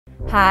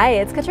Hi,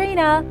 it's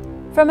Katrina!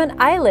 From an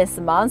eyeless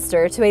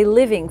monster to a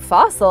living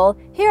fossil,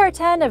 here are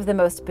 10 of the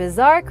most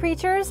bizarre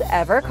creatures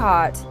ever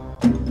caught.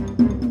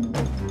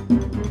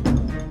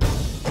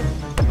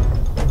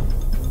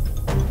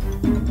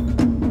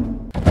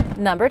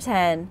 Number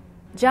 10.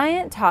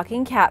 Giant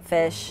talking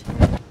catfish.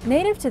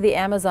 Native to the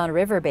Amazon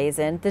River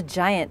basin, the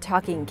giant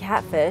talking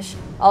catfish,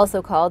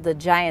 also called the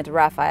giant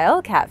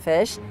Raphael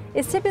catfish,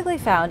 is typically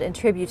found in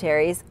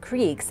tributaries,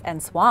 creeks,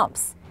 and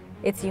swamps.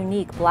 Its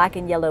unique black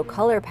and yellow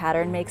color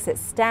pattern makes it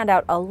stand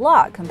out a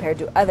lot compared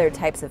to other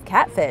types of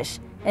catfish,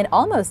 and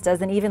almost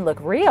doesn't even look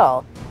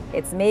real.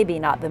 It's maybe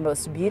not the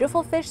most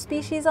beautiful fish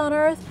species on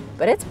Earth,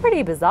 but it's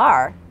pretty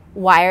bizarre.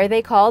 Why are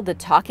they called the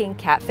talking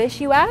catfish,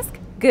 you ask?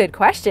 Good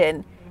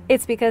question.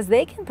 It's because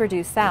they can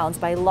produce sounds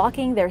by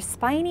locking their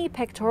spiny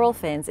pectoral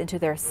fins into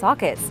their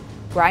sockets,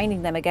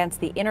 grinding them against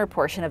the inner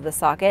portion of the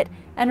socket,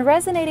 and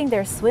resonating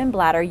their swim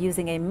bladder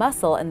using a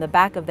muscle in the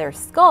back of their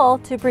skull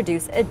to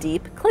produce a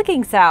deep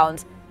clicking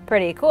sound.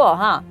 Pretty cool,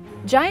 huh?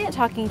 Giant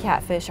talking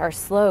catfish are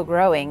slow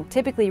growing,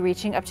 typically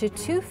reaching up to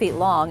 2 feet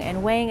long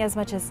and weighing as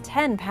much as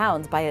 10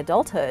 pounds by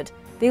adulthood.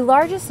 The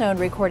largest known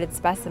recorded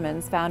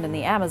specimens found in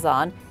the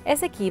Amazon,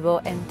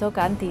 Essequibo and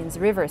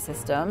Tocantins river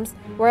systems,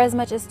 were as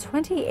much as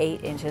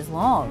 28 inches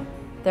long.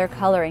 Their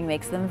coloring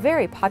makes them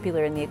very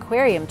popular in the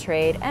aquarium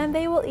trade, and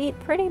they will eat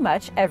pretty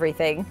much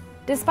everything.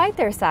 Despite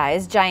their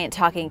size, giant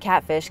talking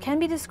catfish can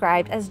be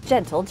described as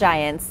gentle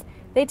giants.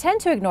 They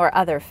tend to ignore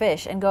other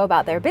fish and go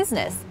about their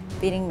business,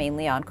 feeding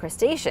mainly on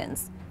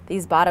crustaceans.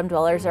 These bottom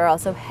dwellers are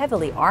also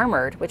heavily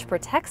armored, which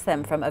protects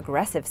them from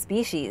aggressive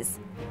species.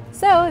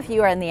 So if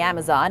you are in the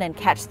Amazon and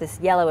catch this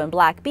yellow and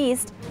black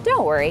beast,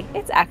 don't worry,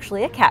 it's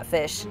actually a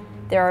catfish.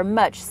 There are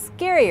much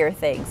scarier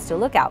things to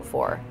look out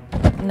for.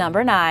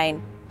 Number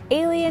 9.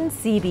 Alien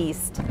sea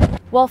beast.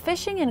 While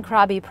fishing in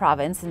Krabi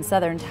province in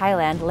southern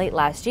Thailand late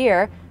last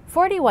year,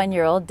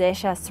 41-year-old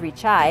Desha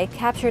Srichai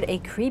captured a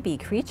creepy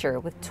creature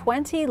with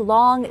 20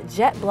 long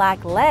jet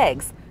black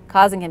legs,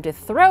 causing him to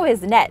throw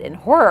his net in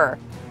horror.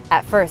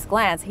 At first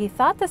glance, he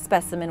thought the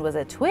specimen was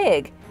a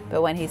twig,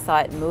 but when he saw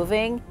it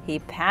moving, he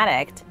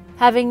panicked.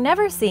 Having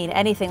never seen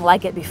anything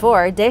like it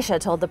before, Desha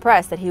told the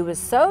press that he was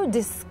so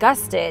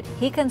disgusted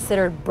he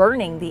considered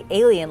burning the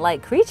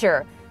alien-like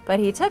creature, but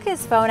he took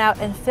his phone out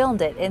and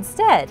filmed it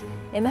instead,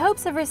 in the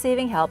hopes of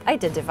receiving help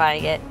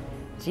identifying it.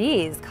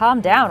 Geez,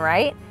 calm down,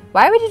 right?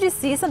 Why would you just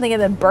see something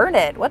and then burn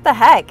it? What the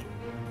heck?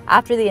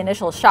 After the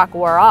initial shock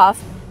wore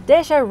off,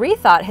 Desha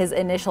rethought his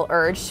initial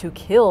urge to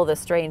kill the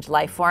strange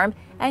life form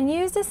and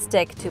used a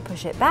stick to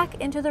push it back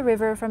into the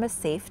river from a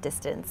safe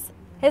distance.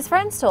 His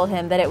friends told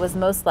him that it was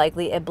most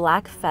likely a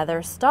black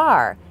feather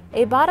star,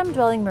 a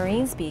bottom-dwelling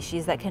marine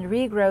species that can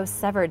regrow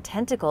severed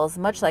tentacles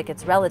much like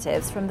its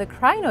relatives from the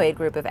crinoid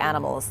group of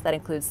animals that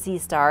includes sea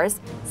stars,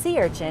 sea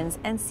urchins,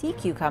 and sea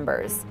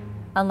cucumbers.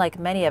 Unlike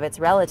many of its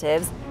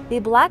relatives, the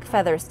black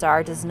feather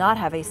star does not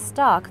have a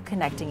stalk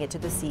connecting it to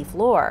the sea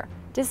floor.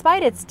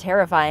 Despite its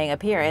terrifying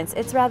appearance,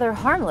 it's rather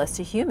harmless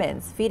to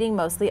humans, feeding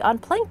mostly on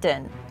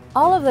plankton.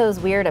 All of those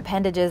weird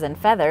appendages and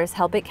feathers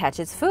help it catch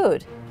its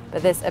food.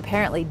 But this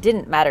apparently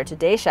didn't matter to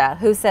Desha,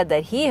 who said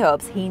that he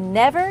hopes he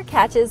never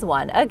catches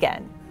one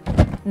again.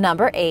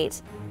 Number 8.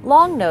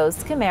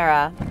 Long-nosed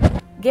chimera.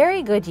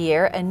 Gary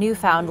Goodyear, a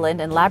Newfoundland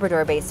and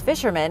Labrador-based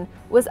fisherman,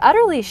 was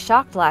utterly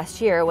shocked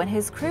last year when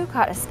his crew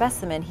caught a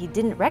specimen he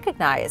didn't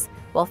recognize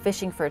while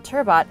fishing for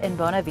turbot in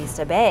Bona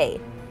Vista Bay.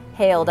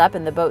 Hailed up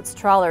in the boat's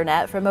trawler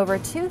net from over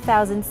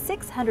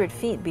 2,600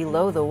 feet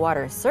below the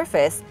water's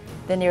surface,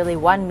 the nearly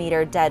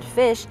 1-meter dead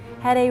fish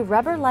had a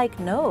rubber-like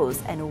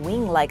nose and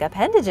wing-like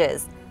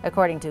appendages,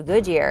 according to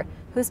Goodyear,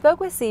 who spoke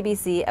with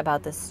CBC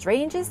about the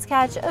strangest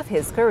catch of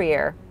his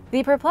career.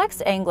 The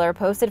perplexed angler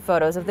posted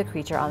photos of the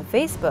creature on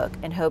Facebook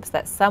in hopes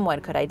that someone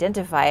could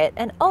identify it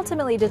and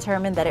ultimately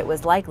determined that it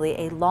was likely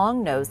a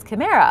long-nosed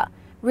chimera.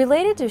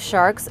 Related to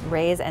sharks,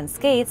 rays, and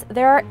skates,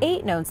 there are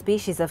 8 known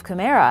species of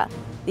chimera.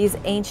 These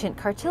ancient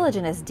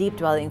cartilaginous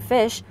deep-dwelling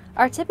fish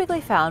are typically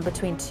found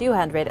between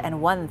 200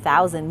 and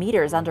 1,000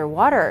 meters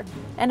underwater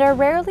and are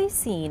rarely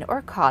seen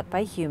or caught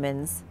by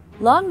humans.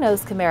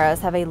 Long-nosed chimeras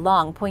have a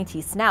long,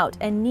 pointy snout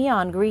and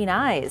neon green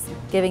eyes,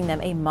 giving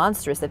them a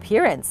monstrous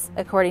appearance,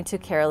 according to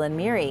Carolyn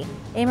Meary,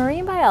 a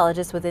marine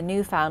biologist with the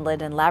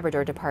Newfoundland and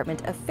Labrador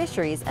Department of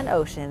Fisheries and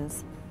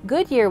Oceans.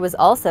 Goodyear was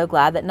also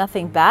glad that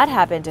nothing bad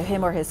happened to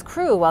him or his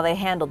crew while they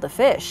handled the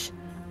fish.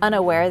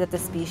 Unaware that the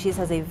species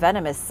has a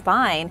venomous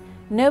spine,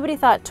 nobody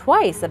thought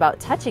twice about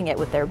touching it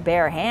with their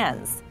bare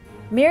hands.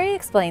 Meary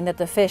explained that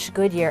the fish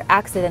Goodyear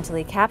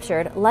accidentally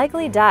captured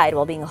likely died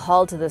while being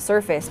hauled to the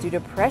surface due to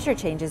pressure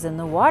changes in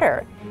the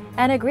water,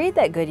 and agreed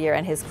that Goodyear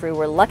and his crew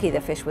were lucky the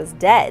fish was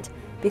dead,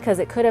 because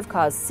it could have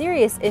caused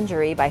serious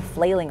injury by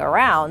flailing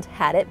around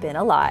had it been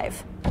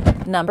alive.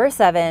 Number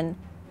 7.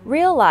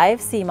 Real-life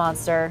sea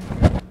monster.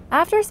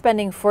 After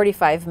spending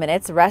 45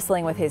 minutes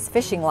wrestling with his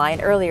fishing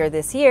line earlier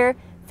this year,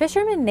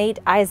 Fisherman Nate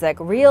Isaac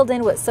reeled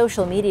in what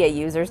social media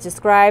users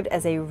described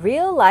as a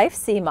real-life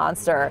sea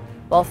monster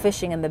while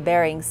fishing in the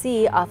Bering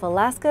Sea off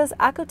Alaska's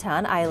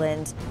Akutan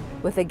Island.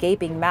 With a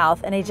gaping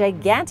mouth and a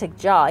gigantic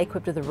jaw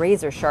equipped with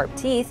razor-sharp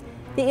teeth,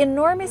 the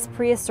enormous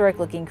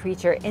prehistoric-looking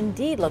creature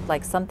indeed looked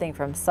like something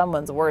from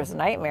someone's worst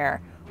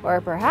nightmare,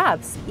 or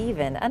perhaps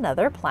even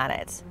another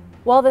planet.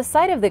 While the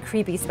sight of the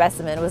creepy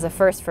specimen was a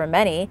first for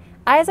many,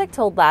 Isaac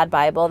told Lad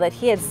Bible that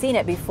he had seen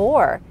it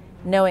before.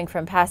 Knowing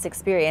from past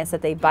experience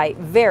that they bite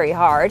very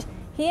hard,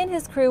 he and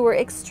his crew were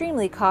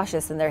extremely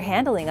cautious in their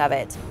handling of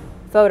it.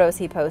 Photos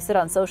he posted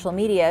on social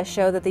media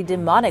show that the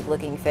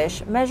demonic-looking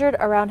fish measured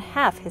around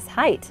half his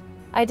height.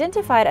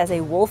 Identified as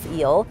a wolf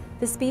eel,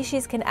 the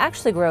species can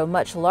actually grow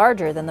much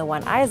larger than the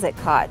one Isaac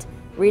caught,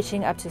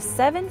 reaching up to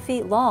 7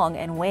 feet long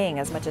and weighing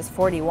as much as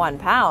 41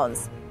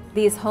 pounds.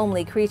 These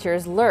homely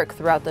creatures lurk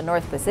throughout the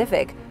North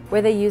Pacific,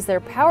 where they use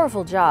their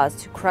powerful jaws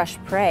to crush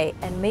prey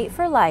and mate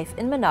for life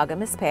in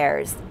monogamous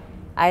pairs.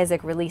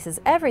 Isaac releases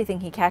everything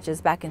he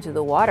catches back into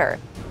the water,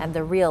 and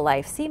the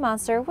real-life sea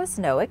monster was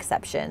no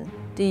exception.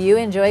 Do you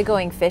enjoy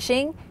going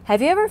fishing?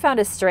 Have you ever found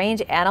a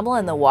strange animal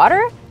in the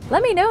water?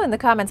 Let me know in the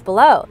comments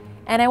below.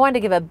 And I want to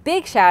give a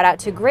big shout out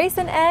to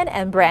Grayson N.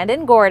 and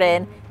Brandon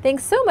Gordon.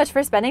 Thanks so much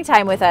for spending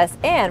time with us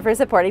and for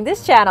supporting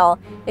this channel.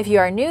 If you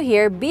are new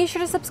here, be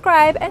sure to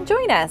subscribe and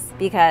join us,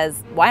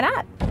 because why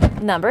not?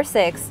 Number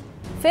 6.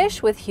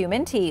 Fish with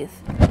human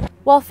teeth.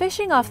 While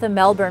fishing off the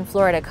Melbourne,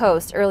 Florida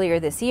coast earlier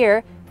this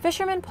year,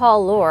 fisherman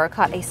Paul Lohr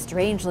caught a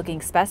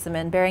strange-looking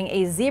specimen bearing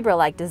a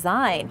zebra-like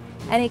design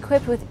and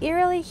equipped with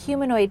eerily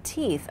humanoid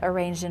teeth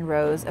arranged in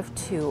rows of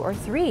 2 or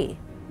 3.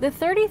 The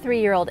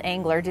 33-year-old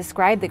angler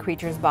described the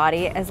creature's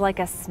body as like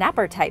a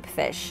snapper-type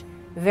fish,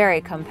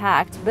 very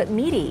compact but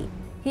meaty.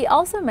 He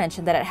also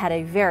mentioned that it had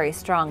a very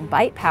strong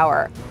bite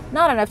power,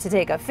 not enough to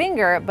take a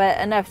finger, but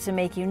enough to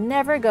make you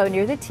never go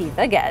near the teeth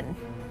again.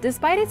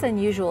 Despite its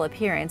unusual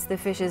appearance, the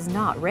fish is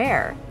not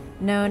rare.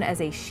 Known as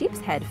a sheep's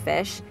head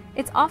fish,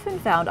 it's often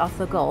found off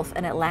the Gulf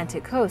and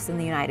Atlantic coasts in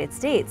the United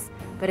States,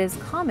 but is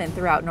common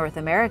throughout North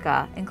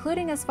America,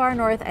 including as far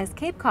north as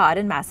Cape Cod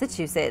in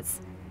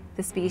Massachusetts.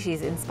 The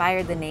species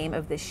inspired the name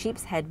of the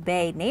Sheep's Head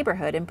Bay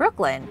neighborhood in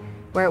Brooklyn,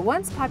 where it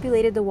once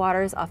populated the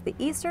waters off the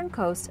eastern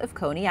coast of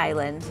Coney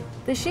Island.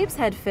 The sheep's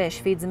head fish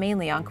feeds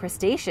mainly on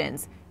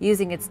crustaceans,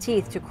 using its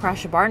teeth to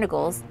crush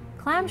barnacles,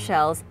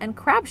 clamshells, and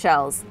crab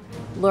shells.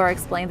 Lohr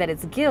explained that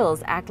its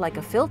gills act like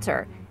a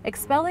filter,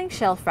 expelling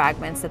shell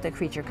fragments that the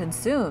creature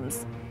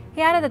consumes.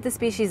 He added that the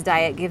species'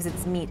 diet gives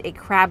its meat a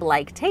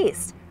crab-like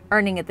taste,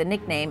 earning it the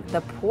nickname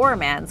the poor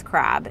man's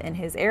crab in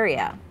his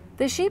area.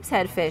 The sheep's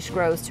head fish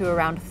grows to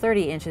around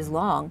 30 inches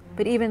long,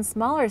 but even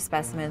smaller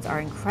specimens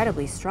are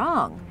incredibly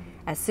strong.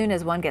 As soon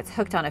as one gets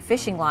hooked on a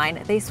fishing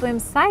line, they swim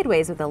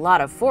sideways with a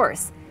lot of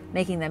force,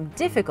 making them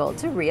difficult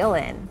to reel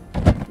in.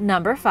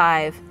 Number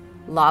 5.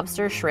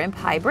 Lobster-shrimp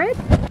hybrid?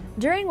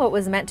 During what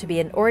was meant to be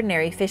an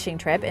ordinary fishing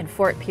trip in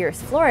Fort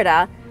Pierce,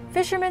 Florida,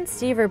 fisherman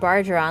Steve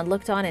Bargeron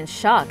looked on in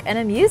shock and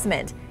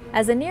amusement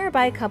as a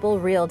nearby couple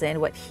reeled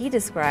in what he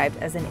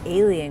described as an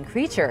alien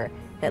creature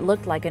that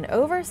looked like an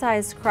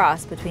oversized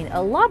cross between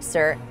a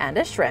lobster and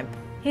a shrimp.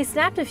 He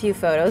snapped a few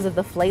photos of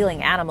the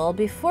flailing animal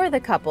before the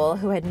couple,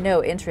 who had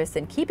no interest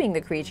in keeping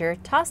the creature,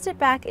 tossed it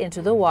back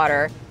into the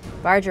water.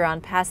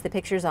 Bargeron passed the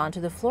pictures on to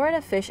the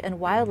Florida Fish and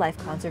Wildlife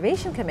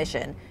Conservation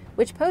Commission,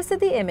 which posted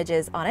the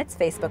images on its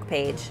Facebook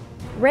page.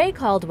 Ray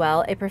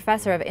Caldwell, a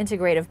professor of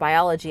integrative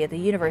biology at the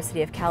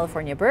University of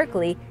California,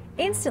 Berkeley,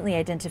 instantly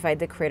identified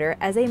the critter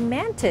as a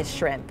mantis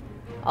shrimp.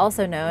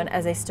 Also known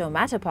as a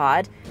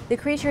stomatopod, the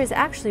creature is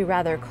actually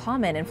rather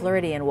common in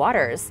Floridian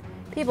waters.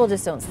 People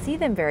just don't see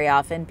them very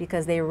often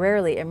because they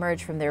rarely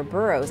emerge from their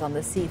burrows on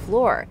the sea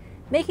floor,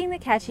 making the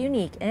catch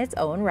unique in its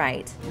own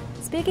right.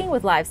 Speaking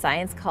with Live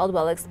Science,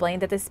 Caldwell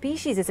explained that the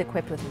species is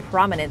equipped with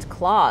prominent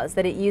claws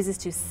that it uses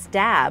to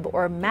stab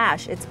or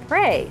mash its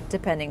prey,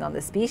 depending on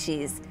the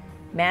species.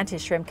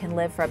 Mantis shrimp can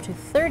live for up to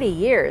 30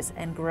 years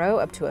and grow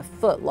up to a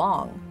foot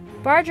long.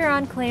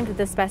 Bargeron claimed that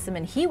the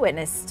specimen he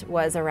witnessed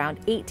was around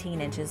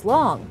 18 inches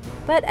long,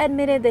 but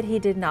admitted that he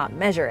did not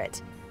measure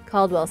it.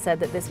 Caldwell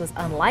said that this was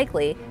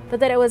unlikely, but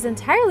that it was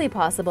entirely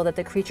possible that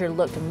the creature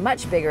looked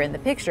much bigger in the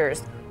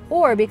pictures,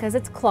 or because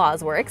its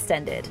claws were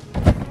extended.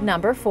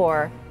 Number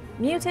 4.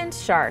 Mutant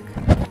shark.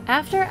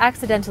 After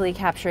accidentally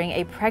capturing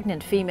a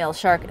pregnant female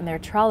shark in their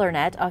trawler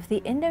net off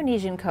the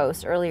Indonesian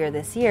coast earlier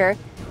this year,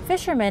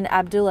 fisherman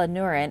Abdullah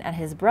Nurin and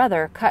his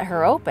brother cut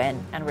her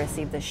open and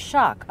received the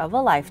shock of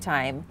a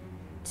lifetime.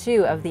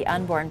 2 of the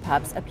unborn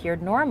pups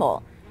appeared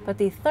normal, but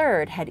the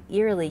third had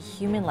eerily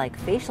human-like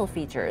facial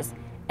features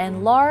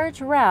and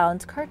large,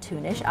 round,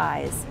 cartoonish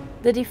eyes.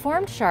 The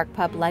deformed shark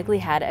pup likely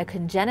had a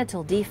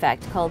congenital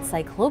defect called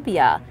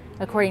cyclopia,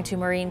 according to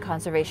marine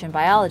conservation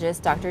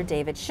biologist Dr.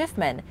 David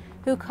Schiffman,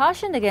 who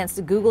cautioned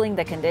against Googling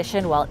the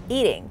condition while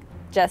eating.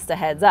 Just a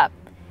heads up.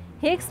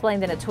 He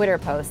explained in a Twitter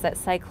post that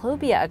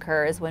cyclopia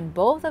occurs when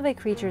both of a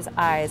creature's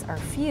eyes are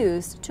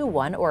fused to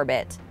one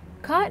orbit.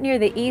 Caught near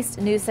the East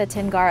Nusa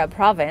Tenggara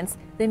province,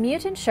 the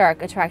mutant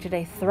shark attracted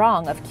a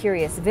throng of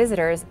curious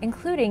visitors,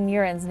 including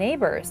Nurin's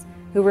neighbors,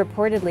 who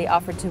reportedly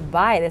offered to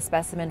buy the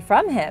specimen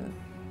from him.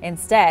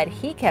 Instead,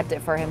 he kept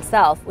it for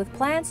himself with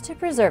plans to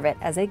preserve it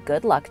as a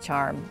good luck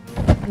charm.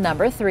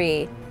 Number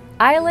 3.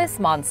 Eyeless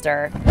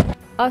monster.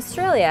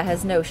 Australia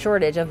has no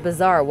shortage of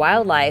bizarre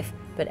wildlife,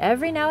 but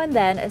every now and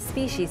then a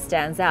species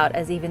stands out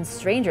as even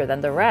stranger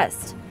than the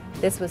rest.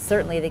 This was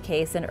certainly the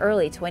case in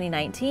early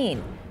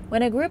 2019,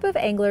 when a group of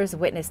anglers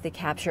witnessed the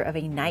capture of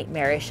a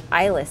nightmarish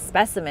eyeless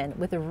specimen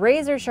with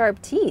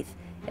razor-sharp teeth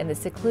in the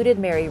secluded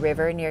Mary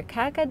River near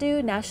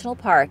Kakadu National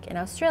Park in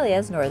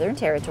Australia's Northern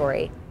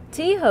Territory.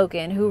 T.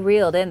 Hoken, who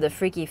reeled in the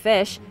freaky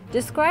fish,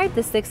 described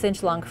the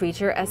 6-inch-long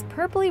creature as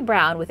purpley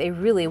brown with a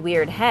really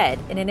weird head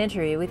in an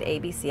interview with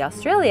ABC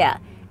Australia,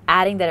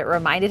 adding that it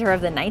reminded her of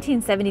the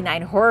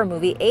 1979 horror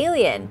movie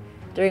Alien,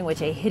 during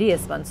which a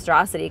hideous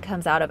monstrosity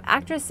comes out of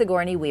actress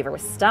Sigourney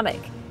Weaver's stomach.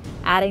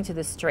 Adding to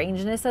the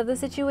strangeness of the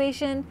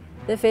situation,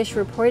 the fish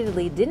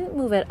reportedly didn't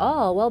move at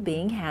all while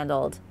being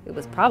handled. It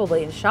was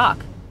probably in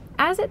shock.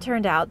 As it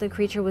turned out, the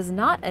creature was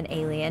not an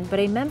alien, but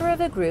a member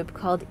of a group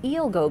called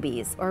eel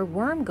gobies, or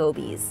worm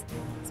gobies.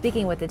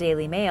 Speaking with the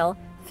Daily Mail,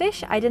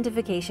 fish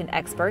identification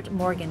expert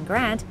Morgan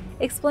Grant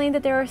explained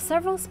that there are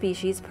several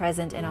species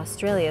present in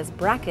Australia's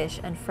brackish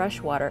and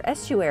freshwater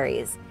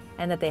estuaries,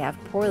 and that they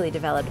have poorly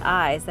developed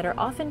eyes that are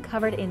often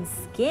covered in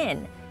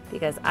skin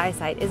because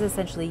eyesight is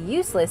essentially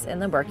useless in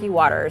the murky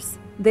waters.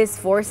 This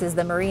forces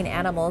the marine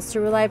animals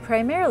to rely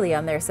primarily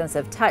on their sense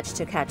of touch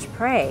to catch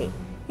prey.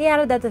 He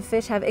added that the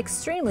fish have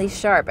extremely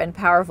sharp and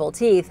powerful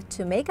teeth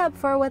to make up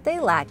for what they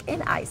lack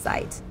in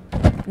eyesight.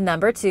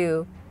 Number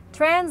 2.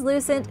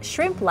 Translucent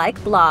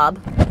shrimp-like blob.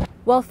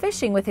 While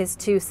fishing with his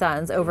 2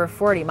 sons over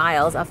 40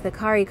 miles off the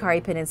Kari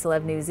Kari Peninsula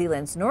of New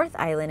Zealand's North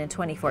Island in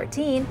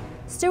 2014,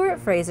 Stuart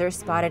Fraser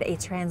spotted a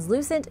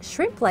translucent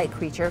shrimp-like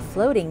creature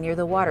floating near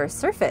the water's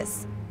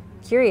surface.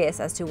 Curious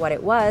as to what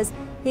it was,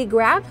 he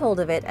grabbed hold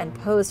of it and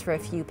posed for a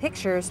few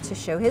pictures to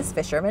show his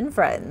fisherman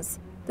friends.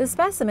 The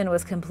specimen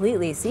was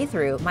completely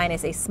see-through,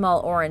 minus a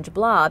small orange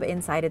blob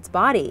inside its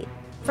body.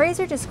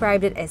 Fraser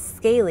described it as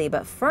scaly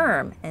but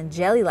firm and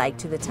jelly-like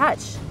to the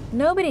touch.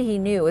 Nobody he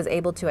knew was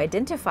able to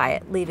identify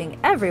it, leaving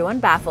everyone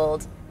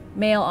baffled.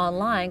 Mail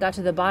Online got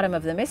to the bottom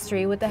of the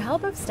mystery with the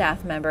help of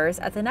staff members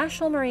at the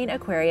National Marine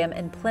Aquarium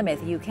in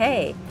Plymouth,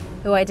 UK,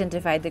 who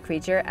identified the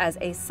creature as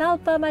a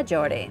Salpa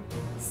majore.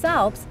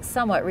 Salps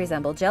somewhat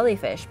resemble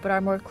jellyfish, but are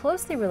more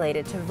closely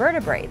related to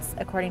vertebrates,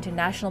 according to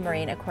National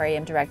Marine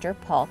Aquarium Director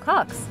Paul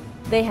Cox.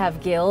 They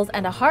have gills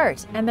and a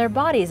heart, and their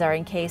bodies are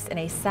encased in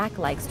a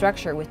sac-like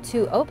structure with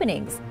 2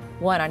 openings,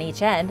 one on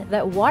each end,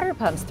 that water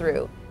pumps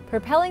through,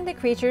 propelling the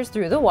creatures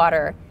through the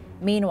water.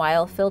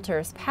 Meanwhile,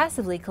 filters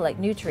passively collect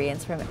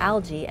nutrients from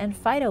algae and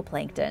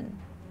phytoplankton.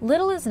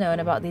 Little is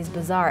known about these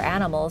bizarre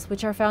animals,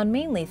 which are found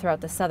mainly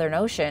throughout the Southern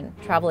Ocean,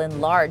 travel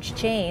in large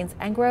chains,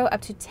 and grow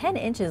up to 10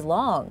 inches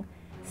long.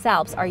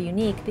 Salps are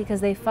unique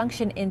because they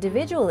function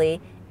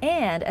individually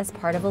and as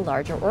part of a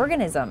larger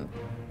organism.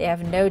 They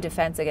have no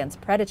defense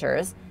against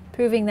predators,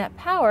 proving that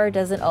power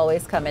doesn't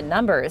always come in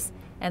numbers,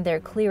 and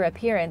their clear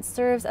appearance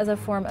serves as a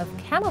form of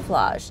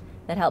camouflage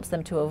that helps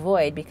them to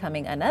avoid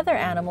becoming another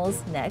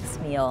animal's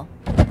next meal.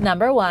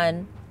 Number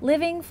 1.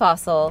 Living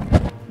fossil.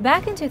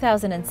 Back in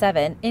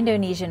 2007,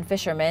 Indonesian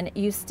fisherman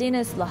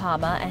Justinus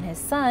Lahama and his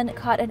son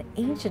caught an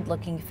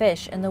ancient-looking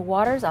fish in the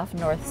waters off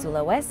North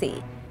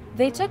Sulawesi.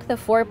 They took the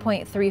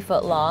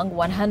 4.3-foot-long,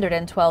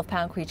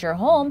 112-pound creature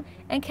home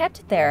and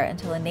kept it there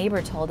until a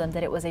neighbor told them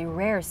that it was a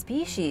rare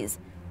species,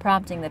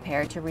 prompting the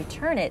pair to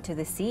return it to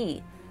the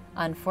sea.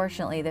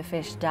 Unfortunately, the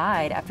fish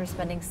died after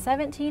spending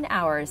 17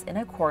 hours in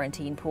a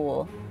quarantine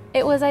pool.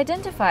 It was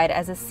identified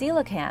as a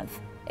coelacanth,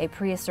 a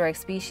prehistoric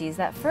species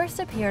that first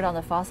appeared on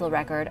the fossil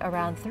record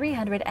around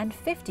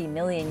 350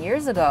 million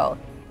years ago,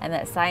 and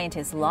that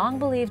scientists long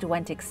believed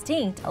went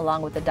extinct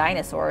along with the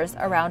dinosaurs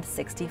around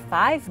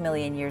 65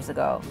 million years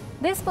ago.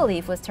 This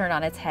belief was turned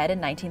on its head in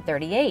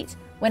 1938,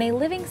 when a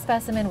living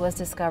specimen was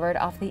discovered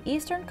off the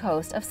eastern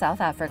coast of South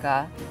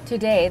Africa.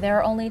 Today, there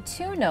are only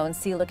 2 known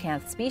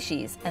coelacanth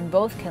species, and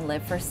both can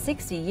live for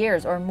 60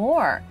 years or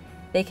more.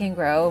 They can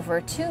grow over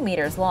 2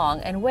 meters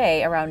long and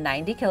weigh around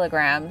 90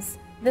 kilograms.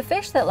 The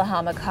fish that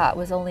Lahama caught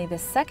was only the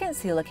second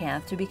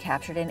coelacanth to be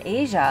captured in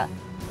Asia.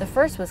 The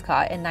first was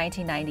caught in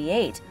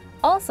 1998,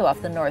 also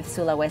off the North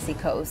Sulawesi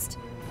coast.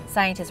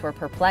 Scientists were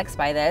perplexed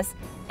by this,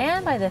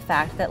 and by the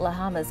fact that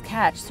Lahama's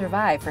catch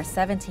survived for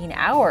 17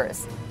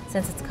 hours,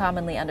 since it's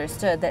commonly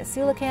understood that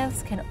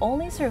coelacanths can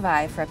only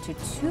survive for up to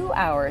 2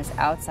 hours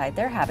outside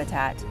their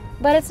habitat.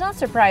 But it's not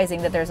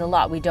surprising that there's a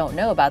lot we don't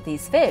know about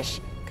these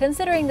fish,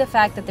 considering the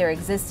fact that their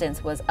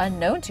existence was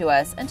unknown to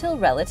us until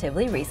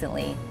relatively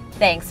recently.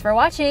 Thanks for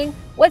watching!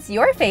 What's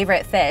your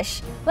favorite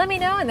fish? Let me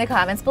know in the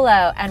comments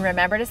below, and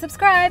remember to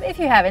subscribe if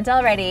you haven't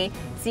already.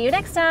 See you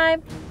next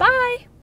time! Bye!